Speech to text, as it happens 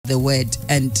the word.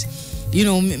 And you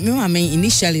know, I mean,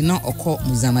 initially not Oko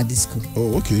Muzamadi school.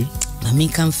 Oh, okay. I mean,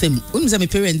 come fame. When my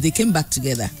parents, they came back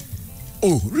together.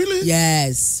 Oh, really?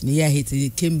 Yes. Me, they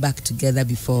came back together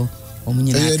before. So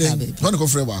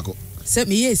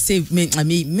me say me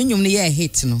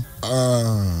hate no.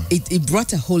 It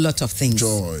brought a whole lot of things.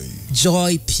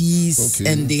 Joy, peace,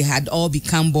 and they had all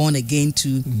become born again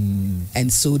too.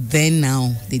 And so then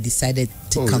now they decided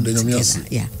to come together.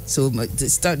 Yeah. So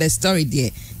the story there.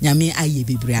 Nyame aye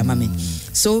bebre amame.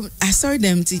 So I saw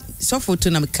them so photo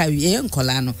na me carry e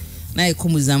nkola no na e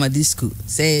komu Zamadi school.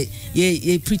 Say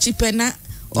ye preachy pena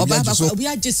Obaba we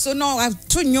are just so no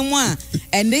to nwom a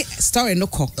and the story no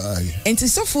ko. And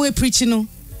so for we preaching no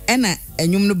and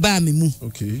enwom no ba me mu.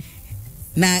 Okay.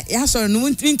 Na ya sorry no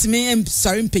ntimi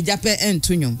sorry mpejape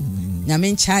ento nwom.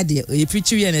 Nyame ncha de e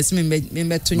preach we na me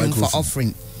to nwom for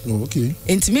offering. Oh, okay.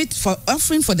 Intimate for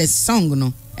offering for the song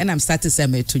no and I'm started say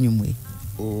me to nwom we.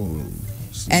 Oh.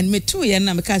 And me too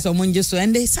na me cause omo nje so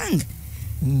and they sang.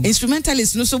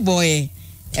 Instrumentalist no so boy.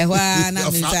 Ewa na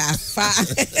me afa.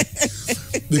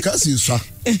 Because you sir.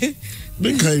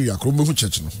 Then carry akromo fu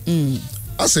church no.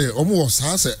 I say omo was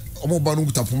say omo ba no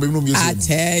gutapon be no me I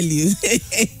tell you.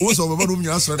 Wo so ba no me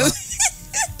aso na.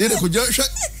 E de ko je hwe.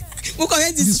 Wo ko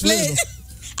display.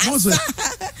 Wo so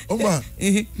omo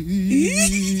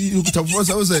you gutapon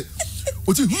say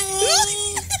o ti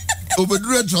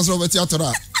obedure transfer over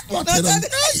theater.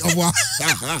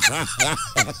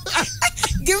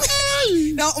 Give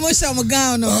me no almost I'm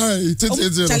gown no. Tell you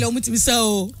to be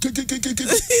so.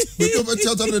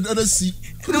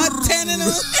 Not 10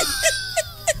 no.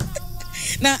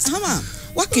 Now, Hama,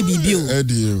 what could be you?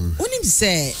 When him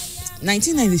say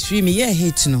 1993 me year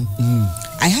hate no.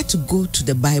 I had to go to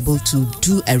the Bible to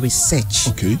do a research.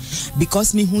 Okay.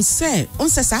 Because me who say on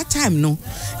that time no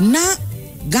na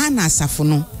Ghana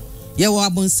safono. Yeah, we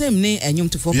are same ne enyum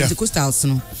to for Pentecostals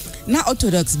no. Na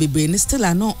Orthodox be still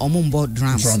are no omumbo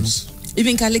drums.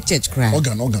 Even Catholic Church cry.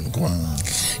 Organ come on.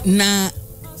 Na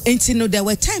no there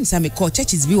were times I me call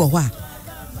churches be wa.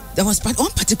 There was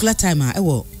one particular time I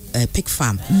was pig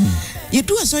farm. You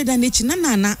do a sorry that nature na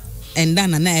and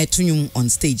then na tunyum on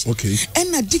stage. Okay.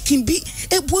 And na dikin be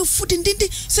a boy food in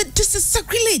dindi said this is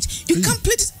sacrilege. You can't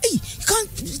play this. Hey, you can't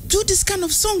do this kind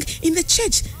of song in the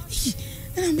church.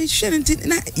 And I made sure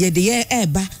na yeah the year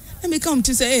eba. Let me come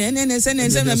to say and me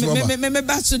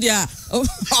back to there.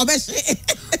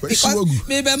 Because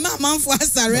maybe man for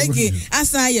us reggae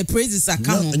as I praises are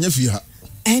come.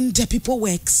 And the people were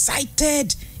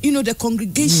excited. You know, the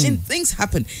congregation, things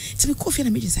happen. So me coffee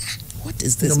and me just say, what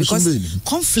is this? Because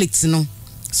conflicts, you know.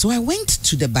 So I went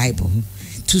to the Bible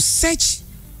to search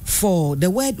for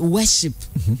the word worship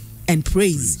and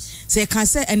praise. So I can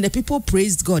say, and the people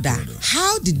praised God.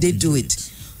 How did they do it?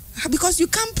 Because you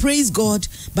can't praise God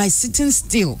by sitting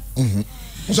still.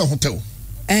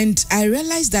 And I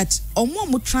realized that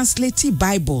Omo translate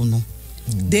Bible no.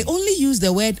 They only use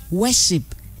the word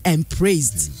worship and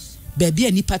praised. Baby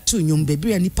anipa tunyum,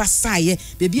 baby anipa saye,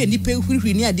 baby anipa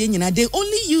huri ni ade nyina. They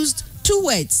only used two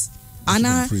words.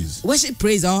 Worship,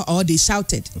 praise, or they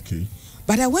shouted. Okay.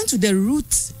 But I went to the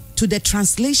root, to the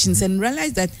translations, and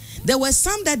realized that there were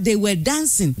some that they were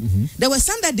dancing. There were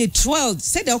some that they twirled.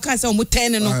 Said the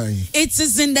it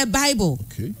is in the Bible.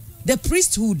 Okay. The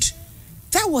priesthood.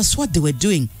 That was what they were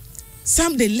doing.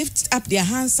 Some they lift up their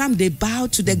hands, some they bow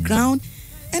to the ground.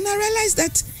 And I realized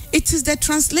that it is the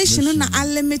translation on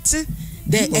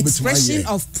the expression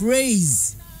of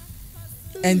praise.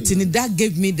 And that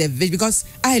gave me the vision because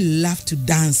I love to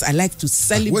dance. I like to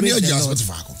celebrate the Lord.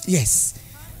 Yes.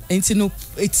 And you know,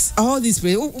 it's all this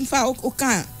praise.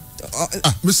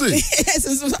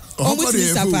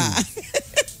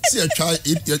 See a child,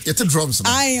 it's a drums.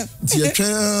 I see a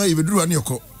chair, even drew on your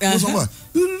coat. There's a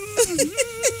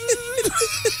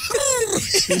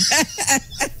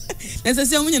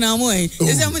woman in our way.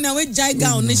 There's a woman with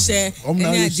Jaiga on the share.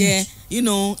 You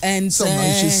know, and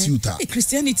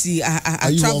Christianity,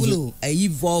 I travel, I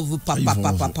evolve,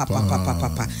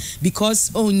 papa.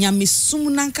 Because oh,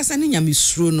 nyamisumuna kasani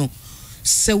nyamisruno.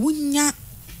 Sewunya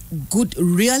good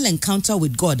real encounter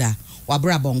with God.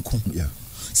 Wabra bonko. Yeah.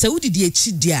 So did the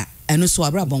chidia and also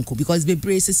wabra bonko because be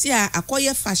braces here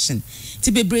acquire fashion.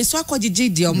 To be brace wakojiji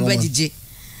di omwejiji.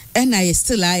 And I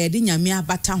still I didn't yamia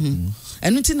batahum.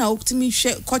 And nothing I to me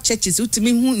share churches to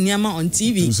me who nyama on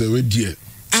TV.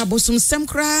 Abosum sem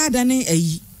kra dane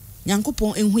ayi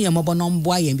nyankopon enhu ye mobono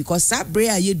mboaye because that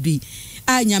prayer ye dui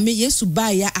a nyame yesu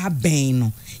ba ya aben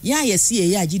no ya yesi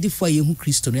ye agidi fo ye hu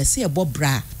Kristo no yesi ye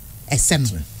bobra esem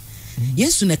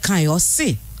yesu ne kan yo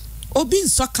se obi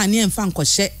nso kane emfa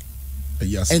nkɔhye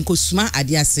enkosuma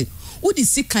ade ase wodi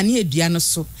si kanea dua no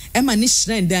so e ma ne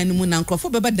hyiran dan no mu na nkrofo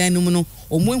beba dan no mu no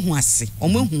omo ehu ase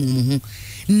omo ehu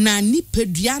na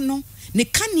nipadua no ne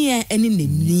kanea ene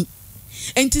nani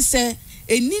enti se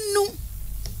eni no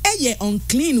eye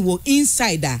unclean wo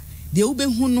inside a de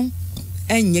obehu no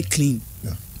enye clean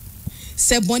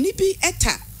se boni bi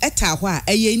eta ho a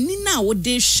eye ni na wo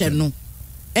de hwe no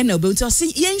ena obehu se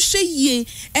yen hwe yie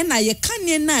ena ye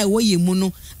kanea na wo ye mu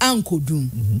no ankodum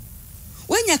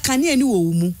wanya kanea ni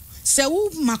wo mu se wo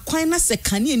makwan na se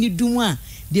kanea ni dum a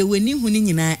de weni hu ni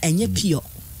nyina enye pio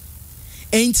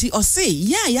enti ose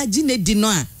ya gine di no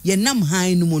a ye nam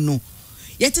han no mu no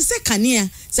ye te se kanea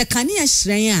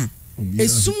hyiran a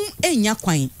esum enya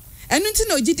kwan enu nti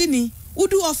na ogidi ni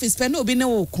udu office pe na obi na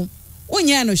wo ko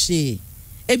onya no hwe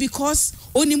because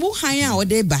onimu han a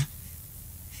ode ba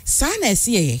sa na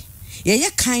ese ye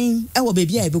kan e wo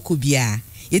baabi a ebeko bia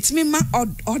yetimi ma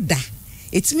order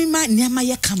yetimi ma niama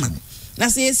ye kama na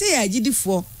se ese ya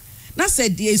agidifo na se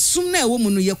de esum na ewo mu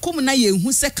no ye kom na ye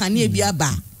hu se kanea bi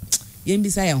aba ye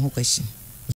mbisa ye ho question